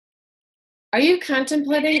Are you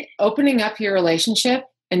contemplating opening up your relationship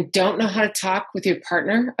and don't know how to talk with your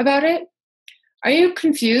partner about it? Are you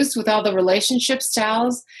confused with all the relationship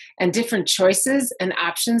styles and different choices and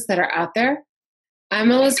options that are out there?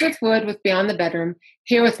 I'm Elizabeth Wood with Beyond the Bedroom,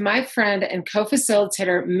 here with my friend and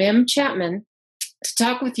co-facilitator, Mim Chapman, to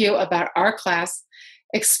talk with you about our class,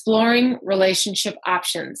 Exploring Relationship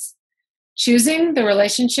Options, choosing the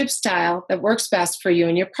relationship style that works best for you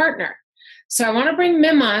and your partner. So I want to bring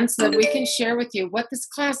Mim on so that we can share with you what this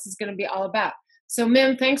class is going to be all about. So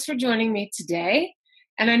Mim, thanks for joining me today.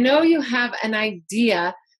 And I know you have an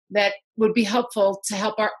idea that would be helpful to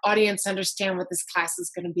help our audience understand what this class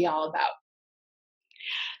is going to be all about.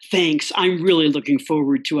 Thanks. I'm really looking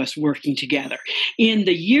forward to us working together. In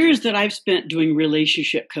the years that I've spent doing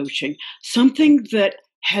relationship coaching, something that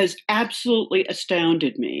has absolutely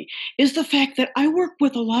astounded me is the fact that I work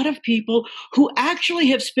with a lot of people who actually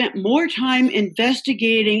have spent more time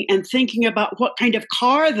investigating and thinking about what kind of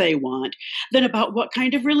car they want than about what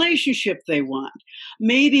kind of relationship they want.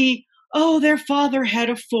 Maybe, oh, their father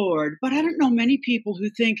had a Ford, but I don't know many people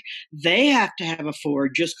who think they have to have a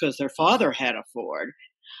Ford just because their father had a Ford.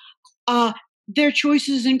 Their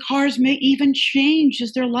choices in cars may even change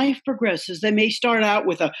as their life progresses. They may start out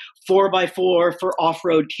with a 4x4 for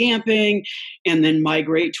off-road camping and then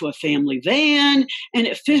migrate to a family van. And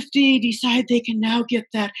at 50, decide they can now get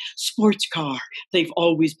that sports car they've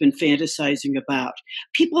always been fantasizing about.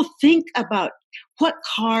 People think about what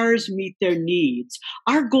cars meet their needs.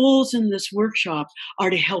 Our goals in this workshop are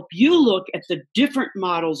to help you look at the different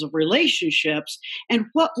models of relationships and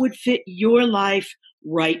what would fit your life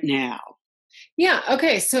right now. Yeah,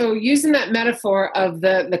 okay. So using that metaphor of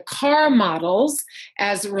the car models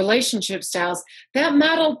as relationship styles, that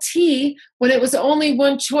Model T, when it was only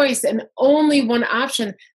one choice and only one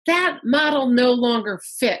option, that model no longer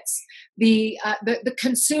fits the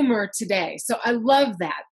consumer today. So I love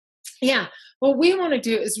that. Yeah, what we want to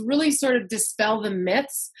do is really sort of dispel the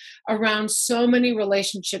myths around so many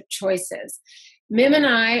relationship choices. Mim and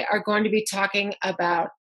I are going to be talking about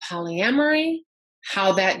polyamory,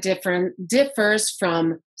 how that differs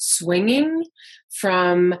from swinging,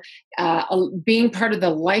 from being part of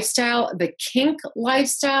the lifestyle, the kink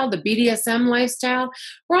lifestyle, the BDSM lifestyle.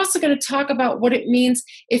 We're also going to talk about what it means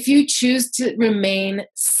if you choose to remain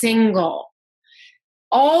single.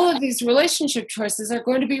 All of these relationship choices are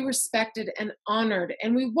going to be respected and honored.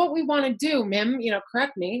 And what we want to do, Mim,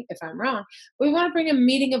 correct me if I'm wrong, we want to bring a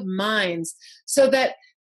meeting of minds so that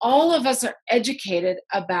all of us are educated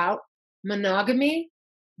about monogamy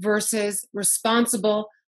versus responsible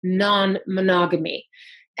non-monogamy.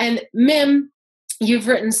 And Mim, you've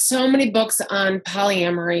written so many books on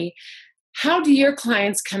polyamory. How do your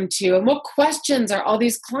clients come to you, and what questions are all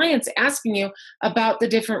these clients asking you about the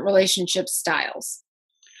different relationship styles?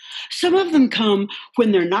 Some of them come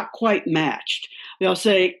when they're not quite matched. They'll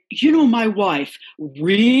say, my wife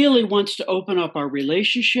really wants to open up our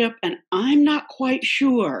relationship, and I'm not quite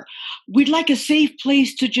sure. We'd like a safe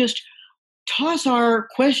place to just toss our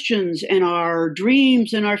questions and our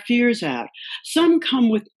dreams and our fears out. Some come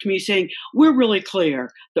with me saying, we're really clear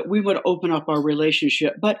that we would open up our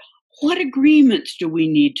relationship, but what agreements do we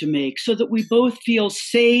need to make so that we both feel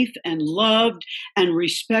safe and loved and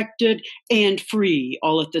respected and free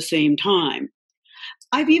all at the same time?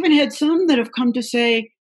 I've even had some that have come to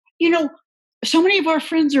say, so many of our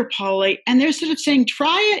friends are poly, and they're sort of saying,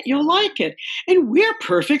 try it, you'll like it. And we're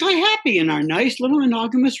perfectly happy in our nice little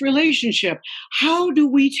monogamous relationship. How do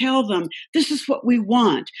we tell them this is what we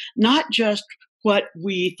want, not just what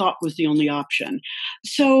we thought was the only option?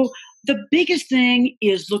 So the biggest thing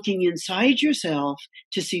is looking inside yourself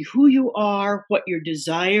to see who you are, what your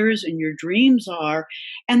desires and your dreams are,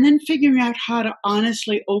 and then figuring out how to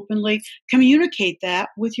honestly, openly communicate that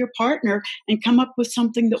with your partner and come up with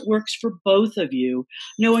something that works for both of you,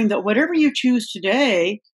 knowing that whatever you choose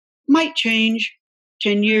today might change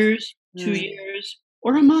 10 years, 2 years,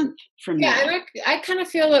 or a month from now. Yeah, and I kind of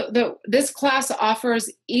feel that this class offers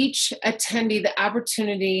each attendee the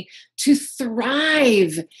opportunity to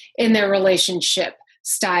thrive in their relationship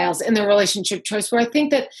styles, in their relationship choice, where I think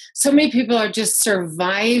that so many people are just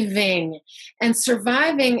surviving. And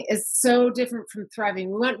surviving is so different from thriving.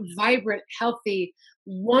 We want vibrant, healthy,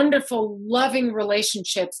 wonderful, loving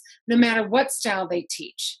relationships no matter what style they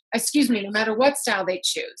teach. Excuse me, no matter what style they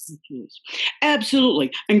choose.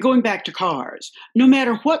 Absolutely. And going back to cars, no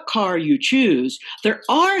matter what car you choose, there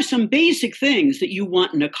are some basic things that you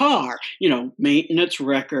want in a car, maintenance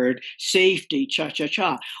record, safety,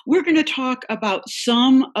 cha-cha-cha. We're going to talk about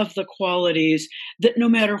some of the qualities that no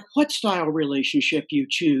matter what style relationship you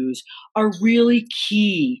choose are really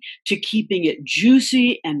key to keeping it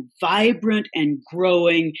juicy and vibrant and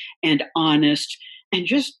growing and honest and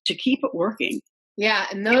just to keep it working. Yeah,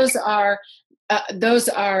 and those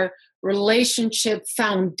are relationship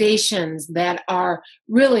foundations that are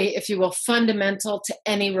really, if you will, fundamental to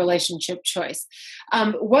any relationship choice.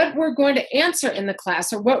 What we're going to answer in the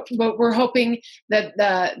class, or what we're hoping that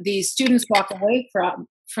the students walk away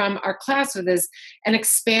from our class with, is an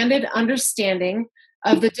expanded understanding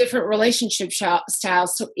of the different relationship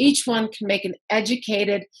styles, so each one can make an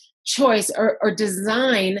educated choice or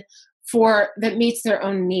design that meets their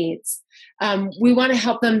own needs. We want to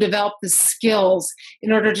help them develop the skills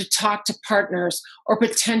in order to talk to partners or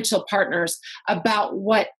potential partners about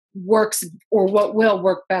what works or what will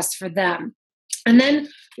work best for them. And then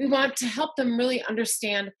we want to help them really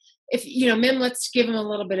understand, Mim, let's give them a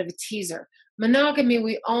little bit of a teaser. Monogamy,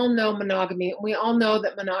 we all know monogamy. We all know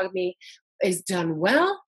that monogamy is done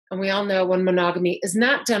well, and we all know when monogamy is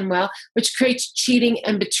not done well, which creates cheating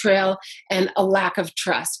and betrayal and a lack of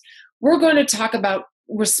trust. We're going to talk about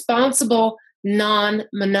responsible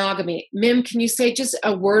non-monogamy. Mim, can you say just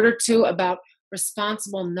a word or two about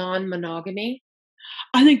responsible non-monogamy?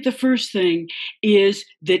 I think the first thing is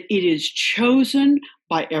that it is chosen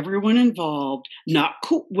by everyone involved, not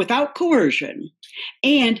without coercion,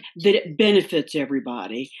 and that it benefits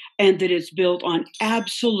everybody, and that it's built on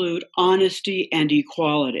absolute honesty and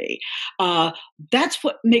equality. That's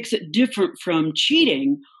what makes it different from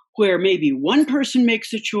cheating, where maybe one person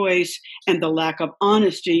makes a choice and the lack of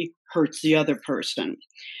honesty hurts the other person.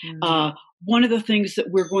 Mm-hmm. One of the things that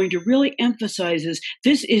we're going to really emphasize is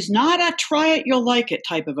this is not a try it, you'll like it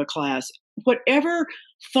type of a class. Whatever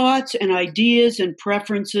thoughts and ideas and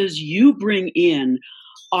preferences you bring in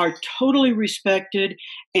are totally respected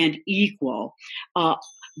and equal.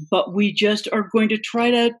 But we just are going to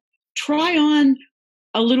try on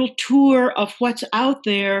a little tour of what's out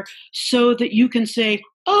there so that you can say,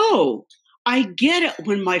 oh, I get it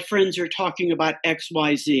when my friends are talking about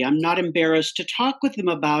XYZ. I'm not embarrassed to talk with them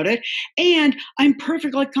about it. And I'm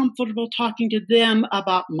perfectly comfortable talking to them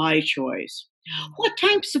about my choice. What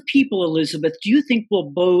types of people, Elizabeth, do you think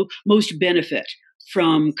will most benefit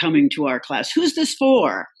from coming to our class? Who's this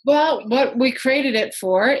for? Well, what we created it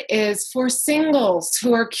for is for singles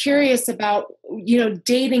who are curious about,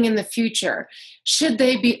 dating in the future. Should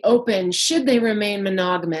they be open? Should they remain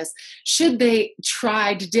monogamous? Should they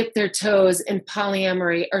try to dip their toes in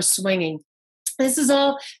polyamory or swinging? These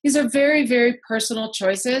are very, very personal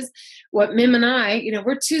choices. What Mim and I,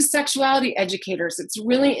 we're two sexuality educators. It's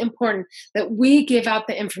really important that we give out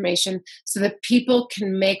the information so that people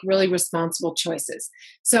can make really responsible choices.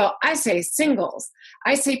 So I say singles.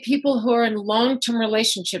 I say people who are in long-term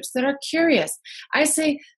relationships that are curious. I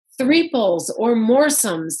say threeples or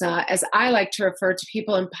moresomes, as I like to refer to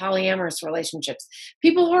people in polyamorous relationships.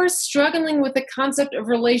 People who are struggling with the concept of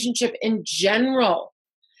relationship in general.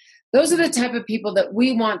 Those are the type of people that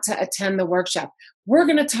we want to attend the workshop. We're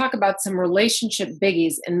going to talk about some relationship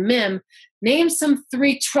biggies, and Mim, name some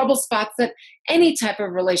 3 trouble spots that any type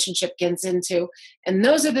of relationship gets into. And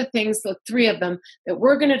those are the things, the 3 of them, that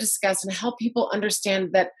we're going to discuss and help people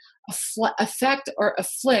understand that affect or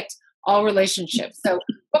afflict all relationships. So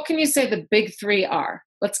what can you say the big 3 are?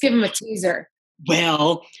 Let's give them a teaser.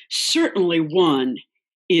 Well, certainly one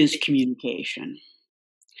is communication.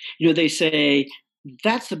 They say,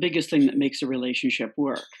 that's the biggest thing that makes a relationship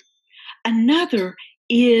work. Another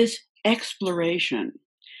is exploration,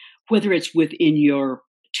 whether it's within your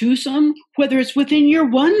twosome, whether it's within your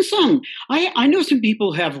onesome. I know some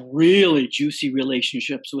people have really juicy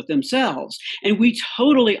relationships with themselves, and we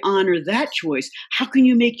totally honor that choice. How can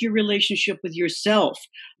you make your relationship with yourself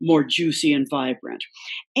more juicy and vibrant?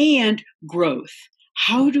 And growth.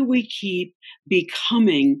 How do we keep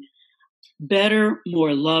becoming better,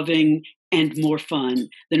 more loving, and more fun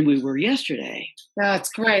than we were yesterday? That's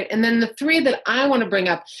great. And then the 3 that I want to bring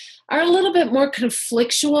up are a little bit more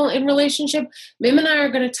conflictual in relationship. Mim and I are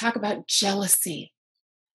going to talk about jealousy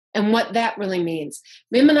and what that really means.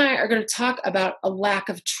 Mim and I are going to talk about a lack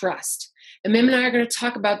of trust. And Mim and I are going to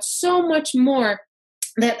talk about so much more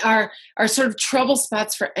that are sort of trouble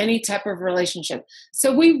spots for any type of relationship.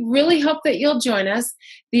 So we really hope that you'll join us.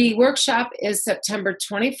 The workshop is September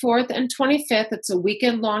 24th and 25th. It's a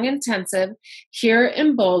weekend-long intensive here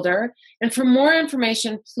in Boulder. And for more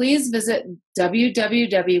information, please visit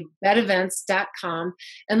www.bedevents.com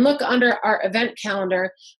and look under our event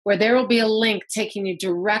calendar, where there will be a link taking you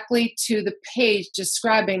directly to the page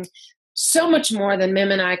describing so much more than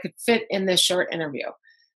Mim and I could fit in this short interview.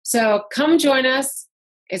 So come join us.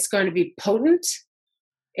 It's going to be potent,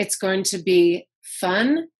 it's going to be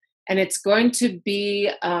fun, and it's going to be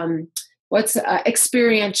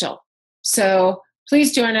experiential. So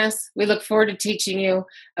please join us. We look forward to teaching you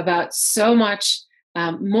about so much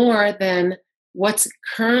more than what's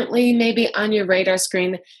currently maybe on your radar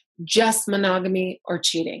screen, just monogamy or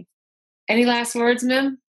cheating. Any last words,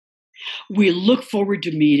 Mim? We look forward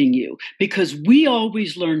to meeting you, because we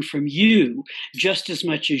always learn from you just as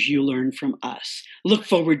much as you learn from us. Look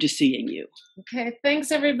forward to seeing you. Okay,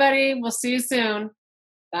 thanks everybody. We'll see you soon.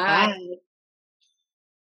 Bye. Bye.